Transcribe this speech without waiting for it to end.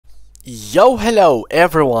Yo, hello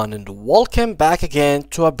everyone, and welcome back again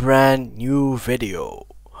to a brand new video.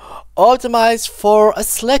 Optimized for a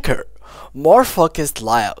slicker, more focused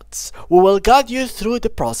layouts. We will guide you through the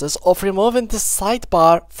process of removing the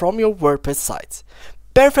sidebar from your WordPress site.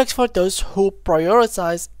 Perfect for those who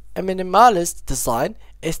prioritize a minimalist design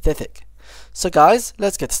aesthetic. So guys,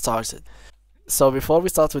 let's get started. So before we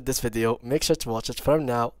start with this video, make sure to watch it from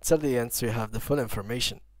now till the end so you have the full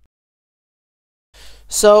information.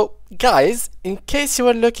 So guys, in case you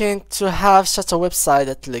were looking to have such a website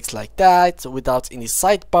that looks like that, without any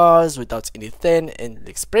sidebars, without anything, and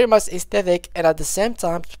looks pretty much aesthetic and at the same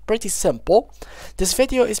time pretty simple, this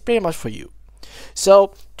video is pretty much for you.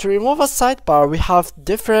 So to remove a sidebar, we have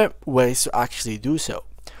different ways to actually do so.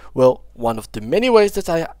 Well, one of the many ways that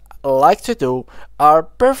I like to do are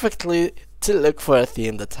perfectly to look for a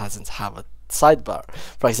theme that doesn't have a sidebar.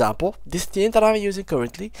 For example, this theme that I'm using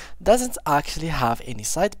currently doesn't actually have any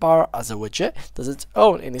sidebar as a widget, doesn't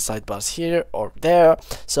own any sidebars here or there,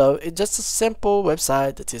 so it's just a simple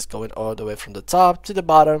website that is going all the way from the top to the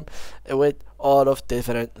bottom with all of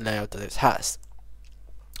different layout that it has.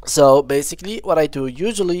 So basically what I do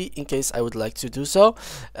usually, in case I would like to do so,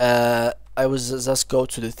 I would just go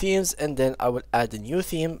to the themes and then I will add a new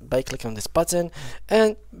theme by clicking on this button,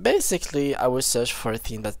 and basically I will search for a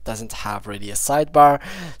theme that doesn't have really a sidebar.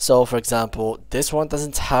 So for example, this one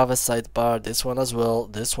doesn't have a sidebar, this one as well,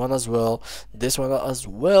 this one as well, this one as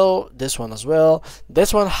well, this one as well,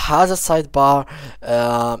 this one has a sidebar,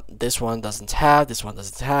 this one doesn't have, this one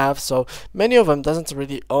doesn't have, so many of them doesn't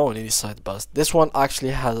really own any sidebars. This one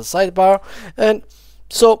actually has a sidebar, and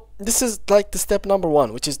so this is like the step number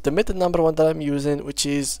one, which is the method number one that I'm using, which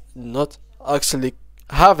is not actually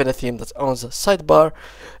having a theme that owns a sidebar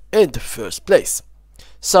in the first place.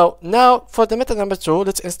 So now for the method number two,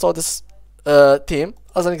 let's install this theme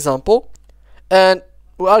as an example, and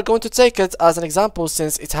we are going to take it as an example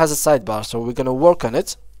since it has a sidebar, so we're going to work on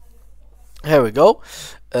it. Here we go.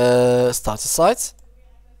 Start the site.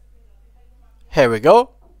 Here we go.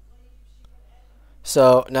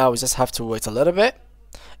 So now we just have to wait a little bit,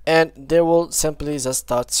 and they will simply just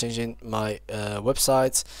start changing my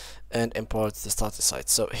website and import the starter site.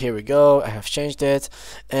 So here we go, I have changed it,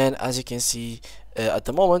 and as you can see at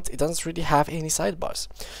the moment it doesn't really have any sidebars.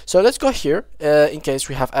 So let's go here, in case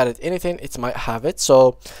we have added anything, it might have it.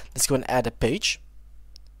 So let's go and add a page.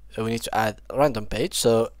 We need to add a random page,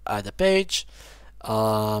 so add a page.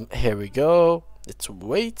 Here we go, let's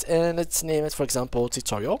wait and let's name it, for example,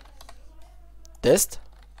 tutorial test.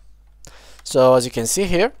 So as you can see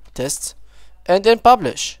here, test, and then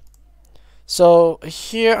publish. So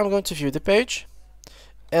here I'm going to view the page,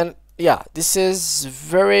 and yeah, this is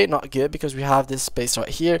very not good because we have this space right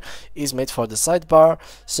here is made for the sidebar.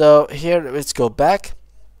 So here let's go back,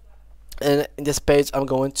 and in this page I'm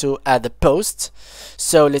going to add a post.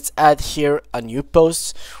 So let's add here a new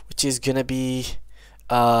post, which is gonna be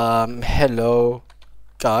hello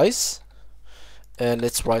guys, and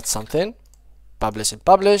let's write something. Publish and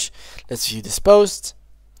publish. Let's view this post,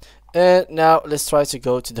 and now let's try to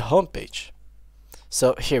go to the home page.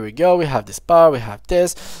 So here we go, we have this bar, we have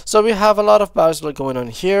this, so we have a lot of bars going on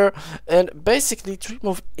here. And basically to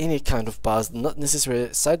remove any kind of bars, not necessarily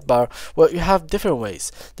sidebar, well, you have different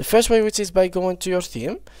ways. The first way, which is by going to your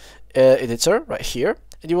theme editor right here,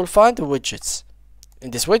 and you will find the widgets. In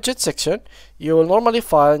this widget section, you will normally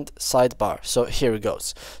find sidebar. So here it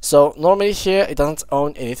goes. So normally here it doesn't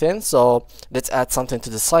own anything. So let's add something to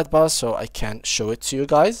the sidebar so I can show it to you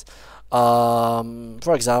guys.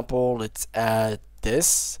 For example, let's add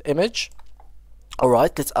this image.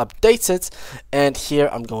 Alright, let's update it, and here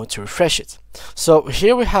I'm going to refresh it. So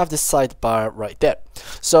here we have the sidebar right there.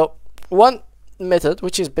 So one method,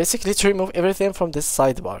 which is basically to remove everything from this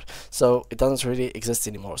sidebar, so it doesn't really exist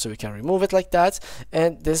anymore, so we can remove it like that,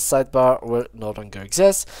 and this sidebar will no longer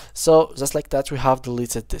exist. So just like that, we have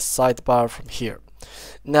deleted this sidebar from here.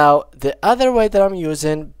 Now the other way that I'm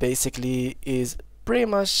using basically is pretty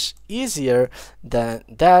much easier than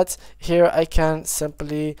that. Here I can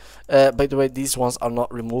simply by the way, these ones are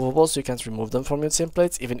not removable, so you can't remove them from your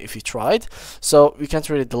templates even if you tried, so you can't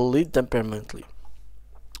really delete them permanently.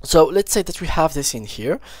 So let's say that we have this in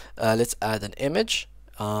here. Let's add an image,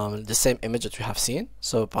 the same image that we have seen,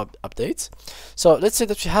 so update. So let's say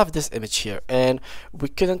that we have this image here, and we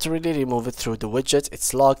couldn't really remove it through the widget.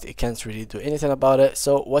 It's locked, it can't really do anything about it.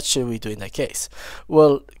 So what should we do in that case?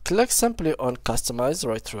 Well, click simply on customize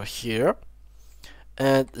right through here,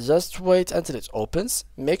 and just wait until it opens.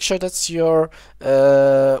 Make sure that your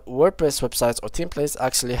WordPress websites or templates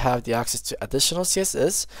actually have the access to additional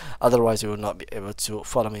CSS, otherwise you will not be able to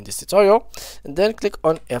follow me in this tutorial. And then click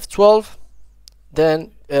on F12,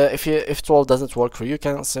 then if it all doesn't work for you, you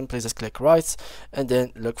can simply just click right and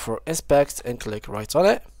then look for inspect and click right on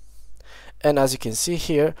it. And as you can see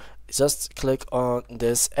here, just click on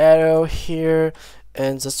this arrow here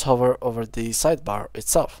and just hover over the sidebar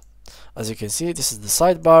itself. As you can see, this is the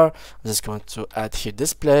sidebar. I'm just going to add here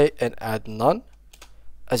display and add none.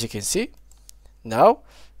 As you can see, now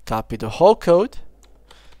copy the whole code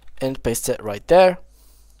and paste it right there.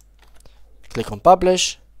 Click on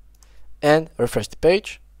publish and refresh the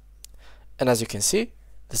page. And as you can see,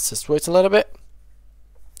 let's just wait a little bit.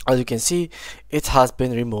 As you can see, it has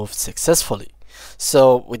been removed successfully.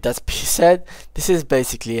 So with that being said, this is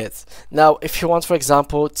basically it. Now if you want, for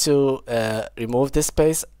example, to remove this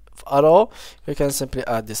space at all, you can simply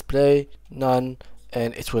add display none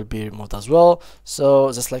and it will be removed as well.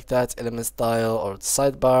 So just like that, element style or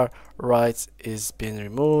sidebar right is being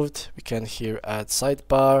removed. We can here add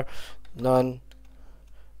sidebar none,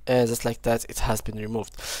 and just like that, it has been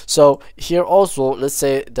removed. So here also, let's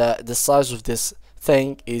say that the size of this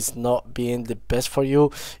thing is not being the best for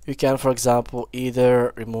you, you can, for example,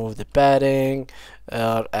 either remove the padding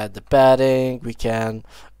or add the padding. We can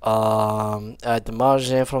add the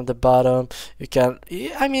margin from the bottom. You can,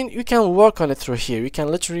 I mean, you can work on it through here. You can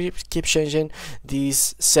literally keep changing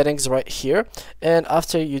these settings right here, and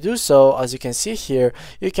after you do so, as you can see here,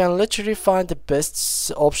 you can literally find the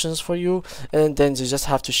best options for you, and then you just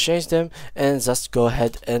have to change them and just go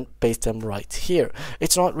ahead and paste them right here.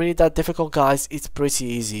 It's not really that difficult, guys. It's pretty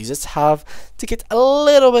easy. You just have to get a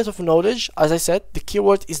little bit of knowledge. As I said, the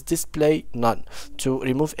keyword is display none to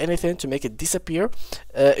remove anything, to make it disappear.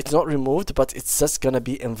 It's not removed, but it's just gonna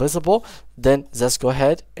be invisible. Then just go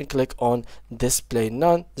ahead and click on display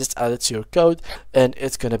none, just add it to your code, and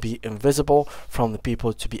it's gonna be invisible from the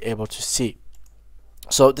people to be able to see.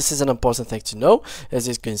 So this is an important thing to know. As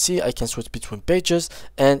you can see, I can switch between pages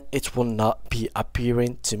and it will not be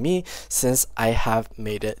appearing to me since I have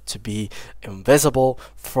made it to be invisible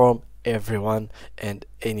from everyone and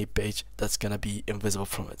any page that's gonna be invisible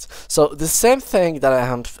from it. So the same thing that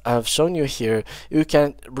I have shown you here, you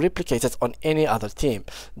can replicate it on any other theme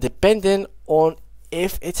depending on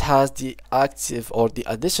if it has the active or the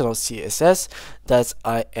additional CSS that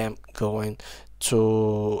I am going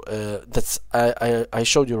to I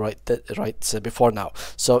showed you right before now.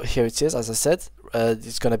 So here it is. As I said,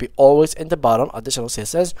 it's gonna be always in the bottom, additional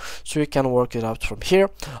CSS, so you can work it out from here.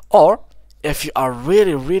 Or if you are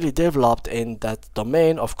really developed in that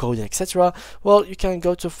domain of coding, etc., well, you can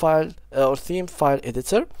go to file or theme file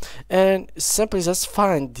editor and simply just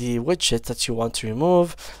find the widget that you want to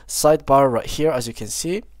remove, sidebar right here. As you can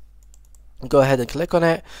see, go ahead and click on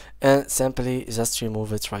it and simply just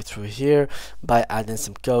remove it right through here by adding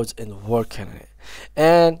some codes and working on it.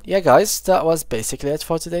 And yeah, guys, that was basically it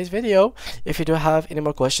for today's video. If you do have any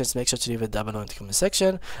more questions, make sure to leave it down below in the comment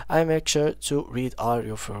section. I make sure to read all of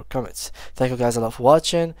your comments. Thank you guys a lot for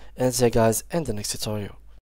watching, and see you guys in the next tutorial.